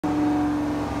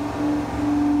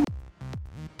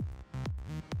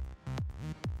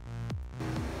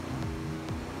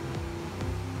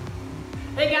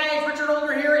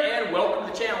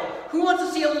Who wants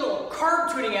to see a little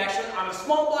carb tuning action on a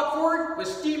small block Ford with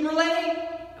Steve BRULE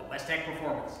at WESTECH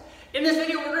Performance? In this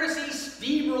video, we're going to see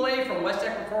Steve BRULE from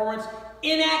WESTECH Performance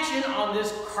in action on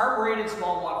this carbureted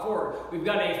small block Ford. We've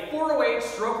got a 408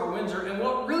 Stroker Windsor, and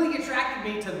what really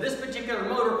attracted me to this particular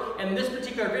motor and this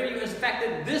particular video is the fact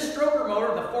that this stroker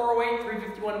motor, the 408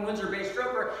 351 Windsor based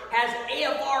stroker, has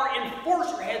AFR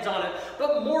enforcer heads on it.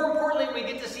 But more importantly,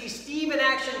 we get to see Steve in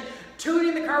action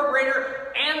tuning the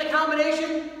carburetor and the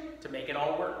combination to make it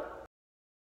all work.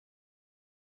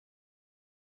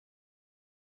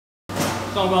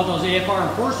 It's all about those AFR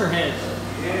enforcer heads.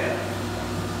 Yeah.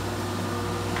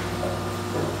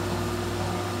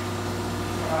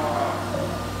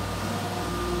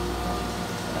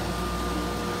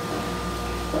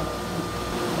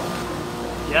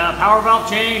 Yeah, power valve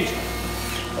change.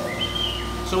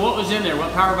 So what was in there?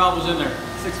 What power valve was in there?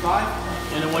 6.5.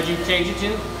 And then what'd you change it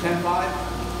to? 10.5.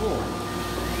 Cool.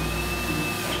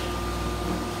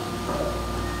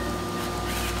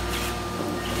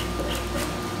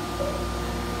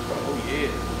 Oh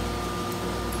yeah.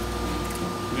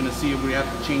 We're gonna see if we have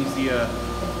to change the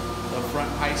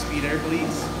front high-speed air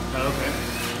bleeds. Oh, okay.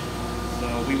 So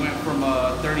we went from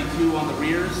 32 on the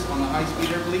rears on the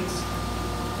high-speed air bleeds.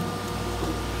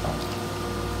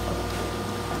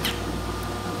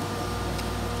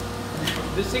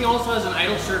 This thing also has an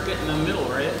idle circuit in the middle,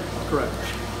 right? Correct.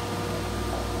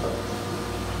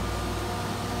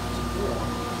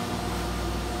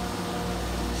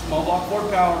 Small block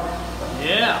Ford power.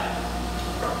 Yeah.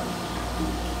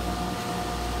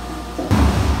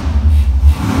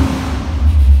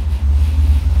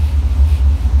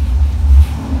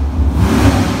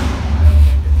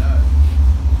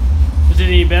 Is it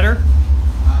any better?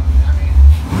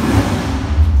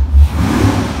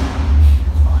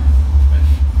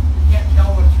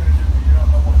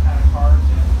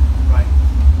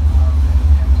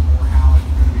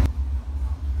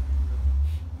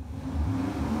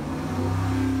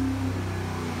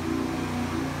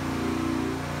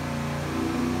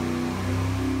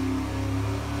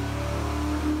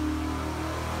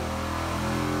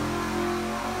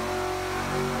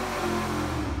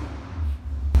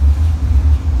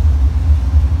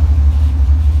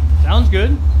 Sounds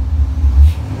good.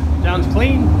 Sounds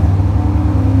clean.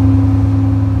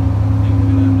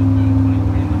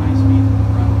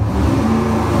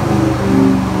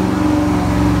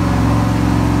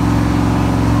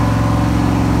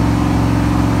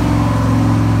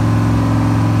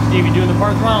 Steve, you doing the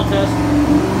part throttle test?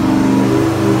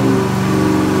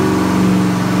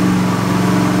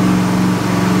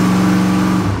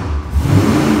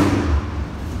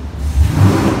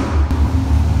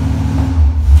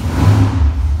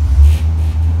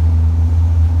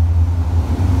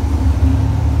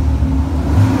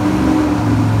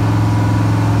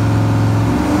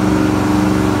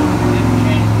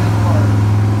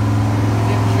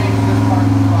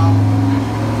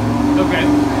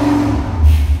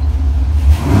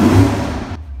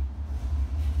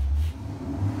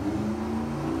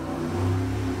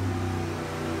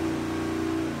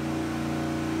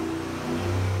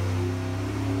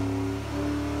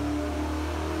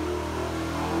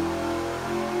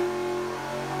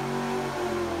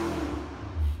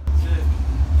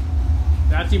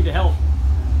 That seemed to help.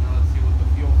 Now let's see what the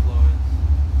fuel flow is.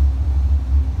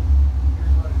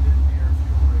 Here's what it did in the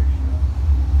air-fuel ratio.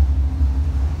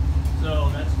 So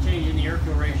that's changing the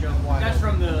air-fuel ratio. That's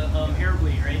from the air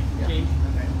bleed, right? Yeah. Change.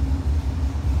 Okay.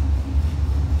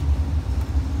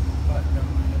 But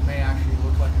it may actually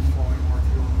look like it's flowing more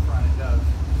fuel in the front. It does,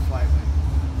 slightly.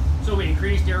 So we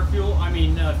increased fuel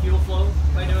flow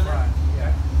by doing that?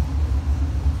 Yeah.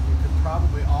 You could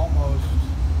probably almost,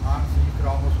 honestly, you could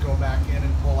almost go back in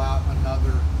and pull out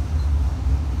another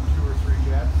 2 or 3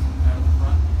 jets out of the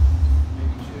front.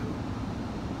 Maybe 2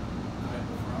 out of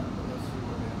the front, but let's see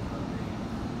what it ends up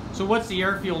being. So what's the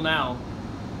air fuel now?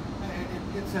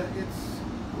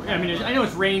 I mean, I know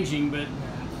it's ranging, but... It's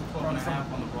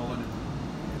 12.5 on the rolling.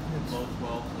 It's Low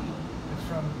 12s. It's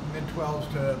from mid-12s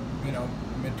to,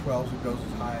 mid-12s. It goes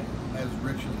as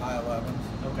rich as high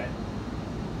 11s. Okay.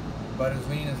 But as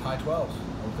lean as high 12s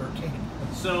or 13.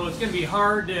 So it's going to be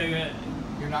hard to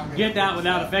You're not gonna get that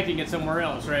without that. affecting it somewhere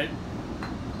else, right?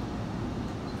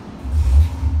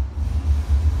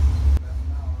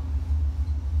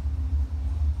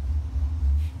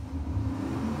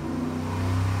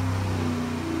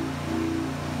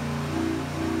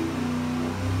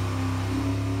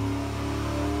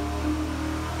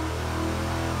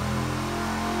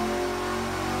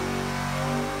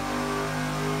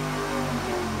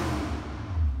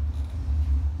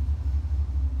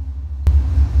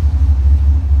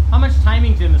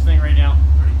 timing's in this thing right now?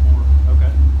 34.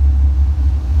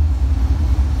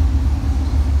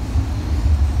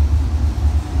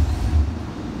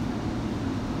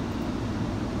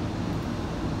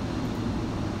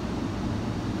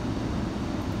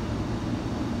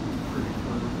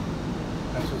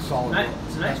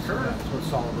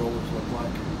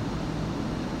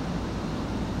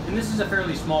 And this is a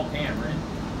fairly small pan, right?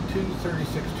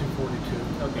 236,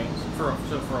 242. Okay,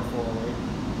 so for a 408.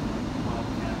 Well,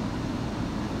 yeah.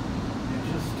 It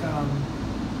just,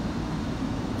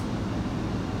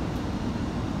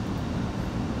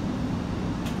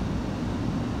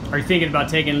 Are you thinking about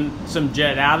taking some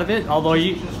jet out of it? Although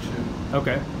just two.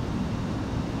 Okay.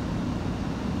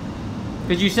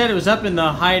 Because you said it was up in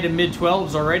the high to mid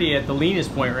 12s already at the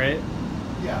leanest point, right?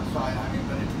 Yeah, so I mean,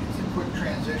 but it's a quick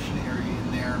transition area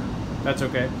in there. That's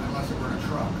okay. Unless it were in a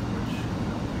truck, which I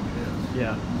don't think it is.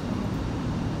 Yeah.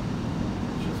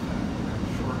 It's just a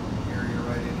short area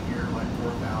right in here, like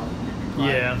 4,000. You'd be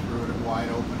driving through it wide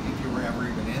open if you were ever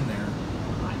even in there.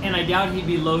 And I doubt he'd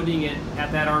be loading it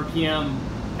at that RPM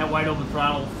at wide open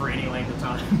throttle for any length of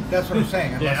time. That's what I'm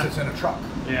saying, unless it's in a truck.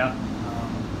 Yeah.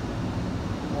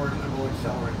 Or it will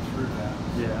accelerate through that.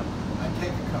 Yeah. I'd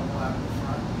take a couple out in the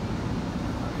front.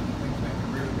 I mean, the things make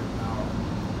really good power.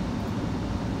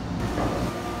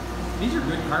 These are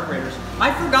good carburetors.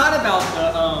 I forgot about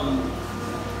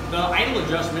the idle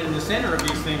adjustment in the center of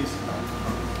these things.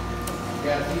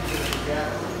 Yeah, it's easy to forget.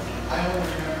 I only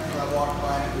remember because I walked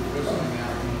by and it was whistling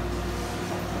at me.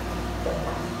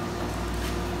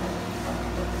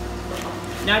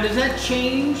 Now, does that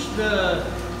change the,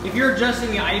 if you're adjusting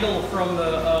the idle from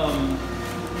the,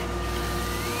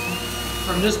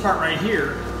 from this part right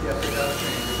here? Yes, it does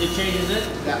change. It changes it?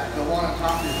 That, the one on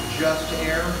top is just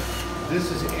air. This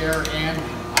is air and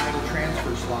idle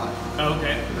transfer slot.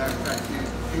 Okay. That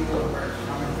fuel where it's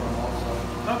coming from also.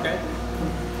 Okay.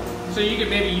 So you could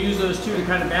maybe use those two to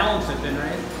kind of balance it then,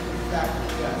 right?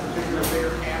 Exactly, yeah. Particularly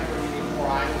bigger can where you need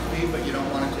more idle speed, but you don't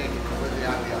want to take it completely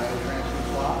out of the idle transfer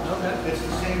slot. Okay. It's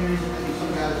the same reason that you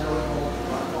see guys going old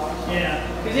run blocks. Yeah,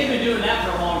 because they've been doing that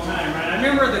for a long time, right? I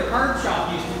remember the carb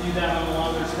shop used to do that on a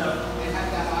lot of their stuff. They had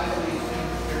that idle these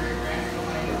things very grand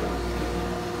behind it.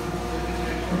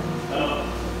 Oh.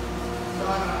 So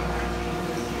I don't know,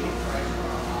 1958 price for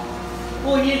a Holley.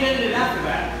 Well, he invented it after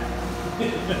that.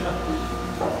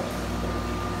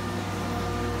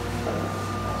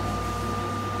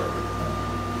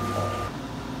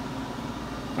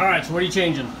 All right, so what are you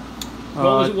changing?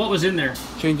 What was in there?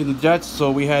 Changing the jets, so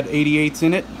we had 88s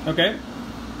in it. Okay.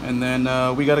 And then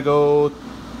we got to go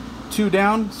 2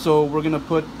 down, so we're gonna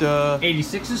put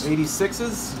 86s.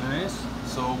 86s. Nice.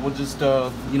 So we'll just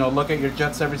you know, look at your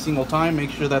jets every single time, make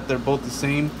sure that they're both the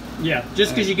same. Yeah,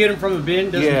 just because you get them from the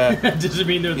bin doesn't, doesn't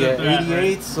mean they're the 88s.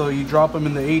 right? So you drop them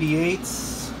in the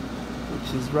 88s,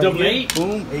 which is right Double here. 8.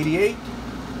 Boom, 88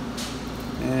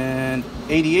 and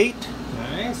 88.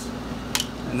 Nice.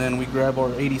 And then we grab our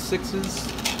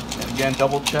 86s. And again,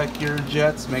 double check your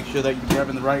jets, make sure that you're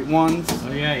grabbing the right ones.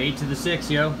 Oh yeah, 8 to the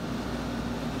 6, yo.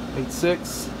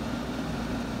 86,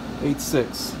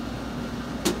 86.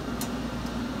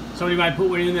 Somebody might put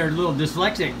one in there a little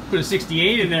dyslexic. Put a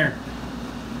 68 in there.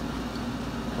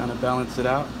 Kind of balance it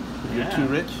out if you're too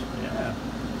rich. Yeah.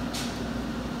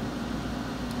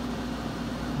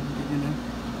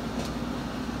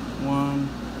 One.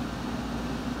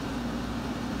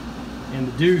 And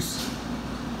the deuce.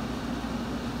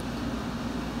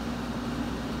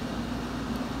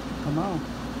 Come on.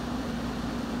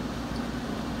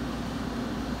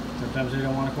 Sometimes they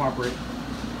don't want to cooperate.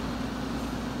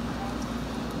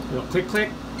 Little click, click.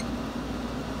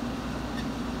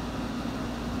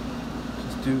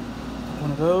 Just do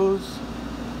one of those.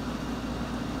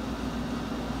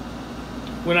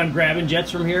 When I'm grabbing jets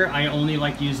from here, I only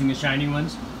like using the shiny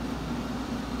ones.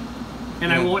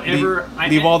 And I won't ever...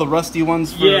 Leave all the rusty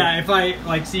ones for... Yeah, if I,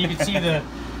 like, see, you can see the...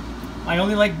 I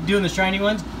only like doing the shiny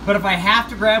ones, but if I have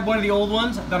to grab one of the old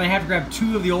ones, then I have to grab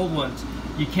 2 of the old ones.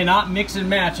 You cannot mix and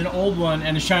match an old one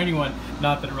and a shiny one.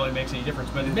 Not that it really makes any difference,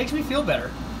 but it makes me feel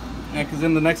better. Yeah, because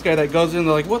then the next guy that goes in,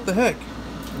 they're like, what the heck?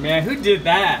 Man, who did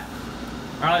that?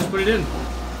 All right, let's put it in.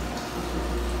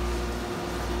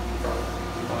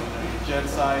 Your jet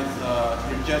size,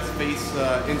 your jets face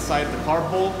inside the carb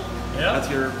hole. Yeah. That's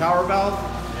your power valve.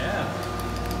 Yeah.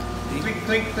 Clink,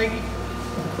 clink, clink.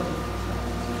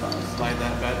 Slide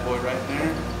that bad boy right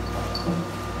there.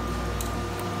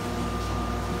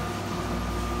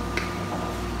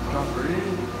 Drop her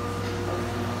in.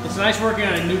 It's nice working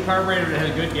on a new carburetor that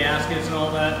has good gaskets and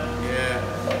all that. Yeah.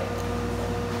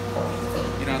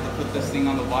 You don't have to put this thing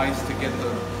on the vise to get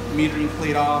the metering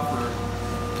plate off, or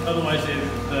Otherwise,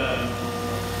 the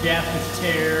gaskets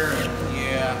tear.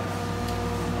 yeah.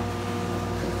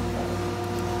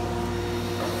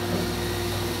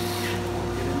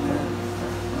 Get in there.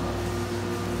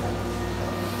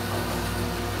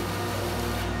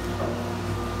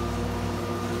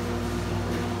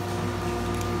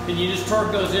 And you just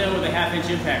torque those in with a 1/2 inch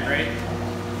impact, right?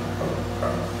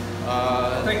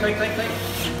 Click, click, click, click.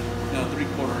 No,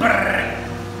 3/4.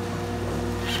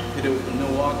 Hit it with the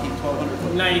Milwaukee 1200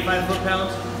 foot. 95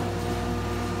 foot-pounds.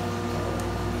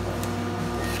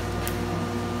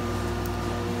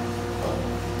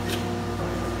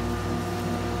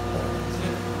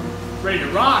 Ready to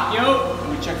rock, yo! And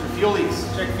we check for fuel leaks.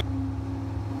 Check.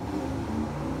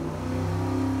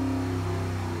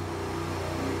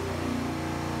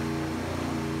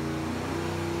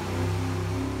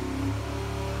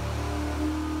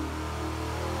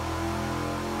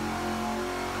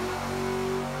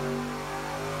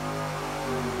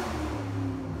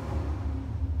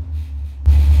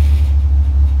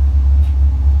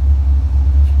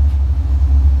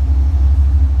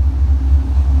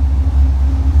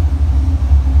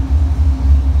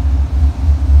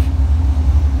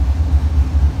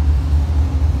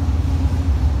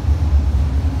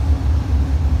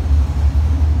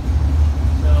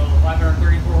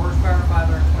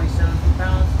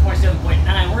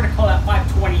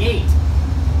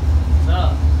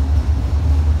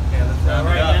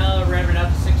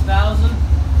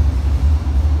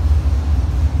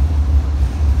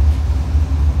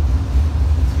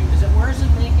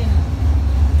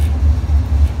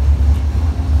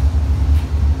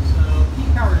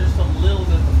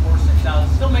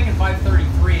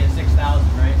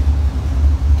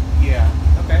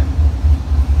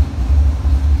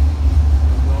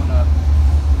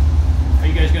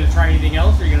 Anything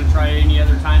else? Are you going to try any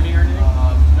other timing or anything?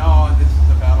 No, this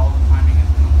is about all the timing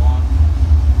it's going to want.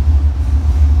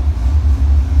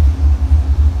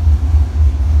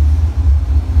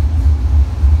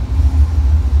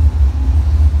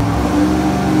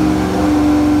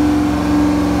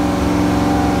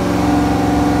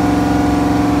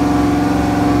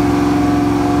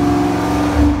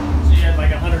 So you had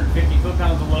like 150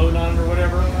 foot-pounds of load on it or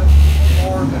whatever?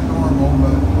 More than normal,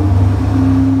 but...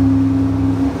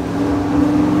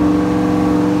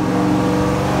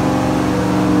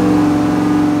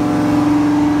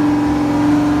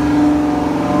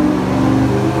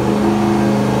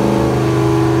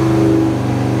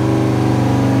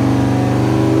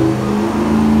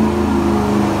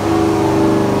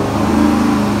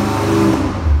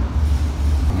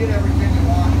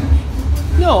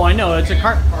 No, I know, it's a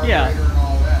car, yeah. And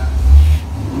all that.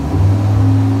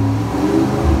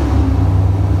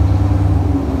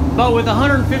 But with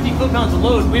 150 foot-pounds of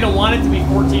load, we don't want it to be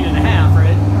 14 and a half,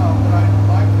 right? No, but I'd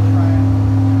like to try it.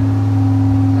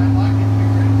 I'd like it to be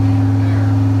right there.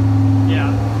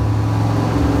 Yeah.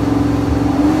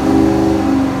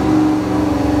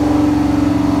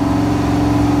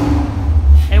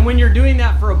 And when you're doing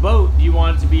that for a boat, do you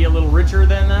want it to be a little richer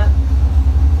than that?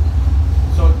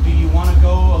 So do you want to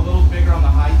go a little bigger on the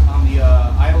height on the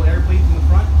idle air bleeds in the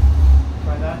front?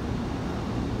 Try that.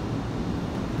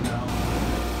 No.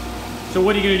 So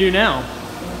what are you going to do now?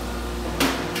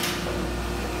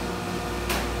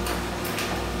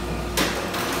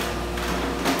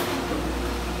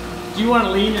 Do you want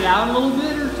to lean it out a little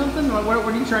bit or something? What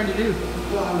are you trying to do?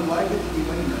 Well, I would like it to be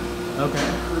leaner. Okay.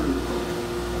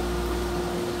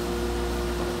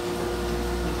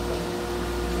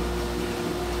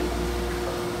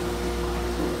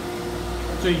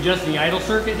 So you adjust the idle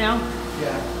circuit now?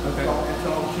 Yeah. Okay. It's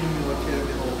all cumulative.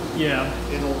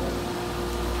 It'll.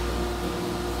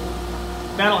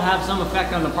 That'll have some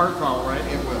effect on the part throttle, right?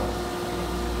 It will.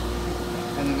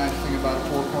 And the nice thing about a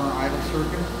four-corner idle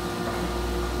circuit,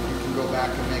 you can go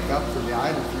back and make up for the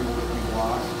idle fuel that you've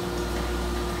lost.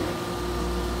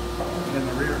 And in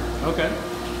the rear. Okay.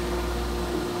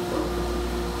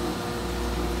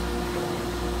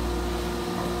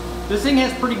 This thing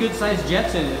has pretty good sized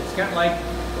jets in it. It's got like,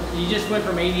 you just went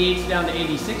from 88s down to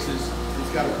 86s.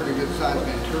 It's got a pretty good sized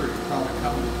Venturi. It probably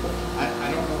comes,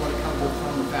 I don't know what it comes with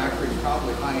from the factory. It's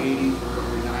probably high 80s or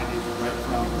early 90s right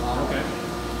from the model. Okay.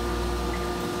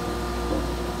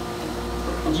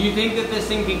 Do you think that this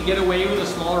thing can get away with a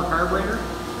smaller carburetor?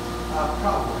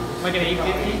 Probably. Like an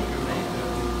 850?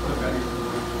 Okay.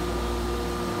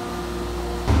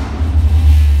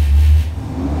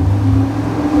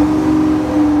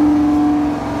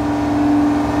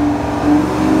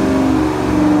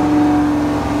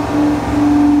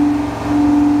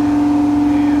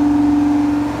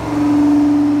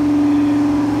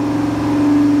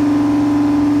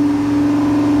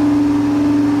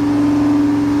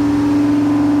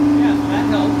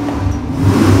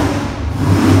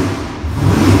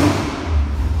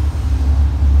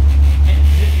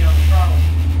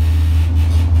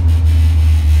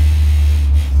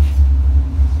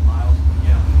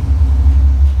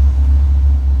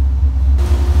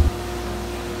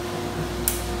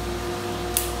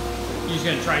 You just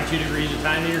gonna try 2 degrees of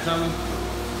timing or something?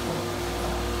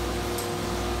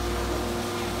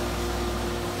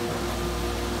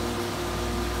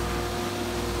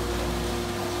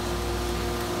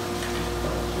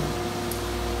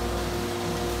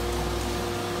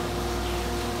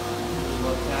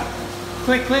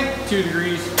 Click, click, 2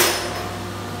 degrees.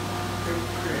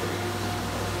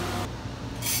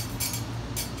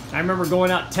 I remember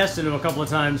going out and testing them a couple of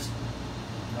times.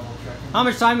 How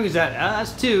much timing is that?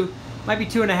 That's 2. Might be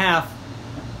 2.5.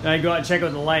 Then I go out and check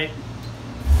out the light.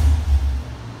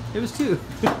 It was 2.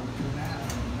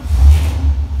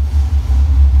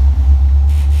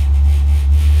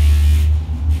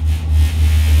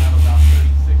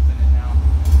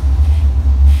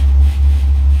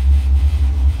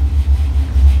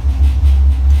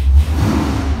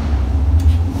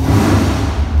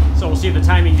 So we'll see if the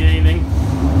timing did anything.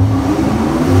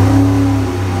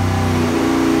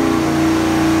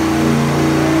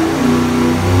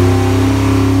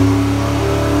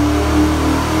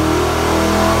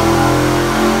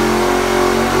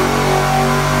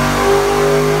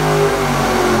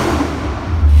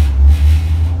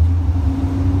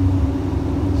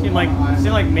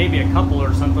 Seemed like maybe a couple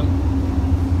or something.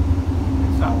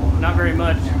 Not very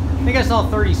much. I think I saw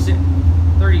 36.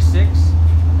 36.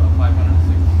 About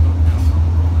 506.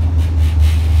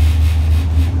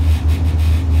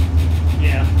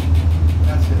 Yeah.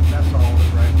 That's it. That's all of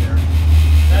it right there.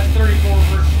 That's 34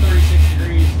 versus 36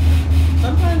 degrees.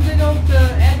 Sometimes they don't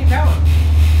add any power.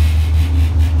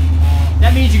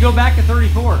 That means you go back to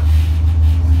 34.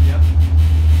 Yep.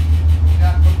 You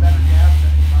got to put better gas in.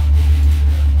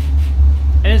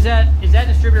 And is that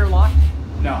distributor locked?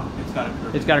 No, it's got a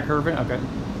curve. It's got a curve in? Okay.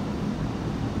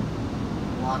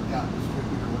 Locked out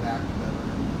distributor would act better.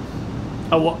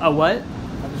 A what? A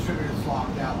distributor that's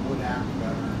locked out would act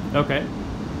better. Okay. As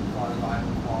far as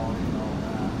idle quality and all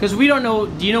that. Because we don't know,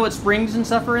 do you know what springs and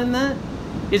stuff are in that?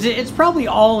 It's probably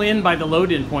all in by the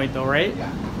load-in point though, right?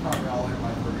 Yeah, it's probably all in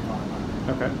by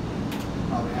 3500. Okay.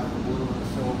 Probably have the blue and the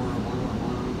silver and blue and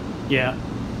blue. Yeah.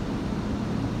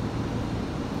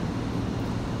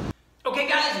 Okay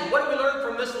guys, what did we learn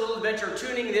from this little adventure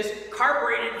tuning this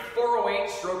carbureted 408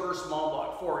 stroker small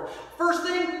block Ford? First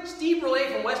thing, Steve BRULE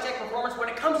from WESTECH'S Performance, when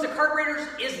it comes to carburetors,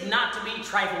 is not to be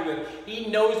trifled with. He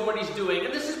knows what he's doing,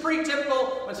 and this is pretty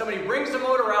typical when somebody brings the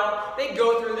motor out, they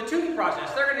go through the tuning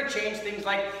process. They're going to change things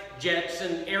like jets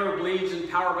and air bleeds and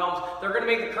power valves. They're going to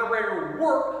make the carburetor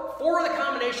work for the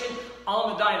combination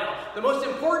on the dyno. The most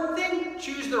important thing,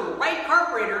 choose the right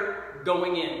carburetor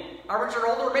going in. I'm Richard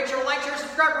Holder. Make sure to like, share,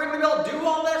 subscribe, ring the bell, do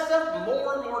all that stuff.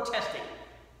 More and more testing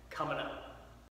coming up.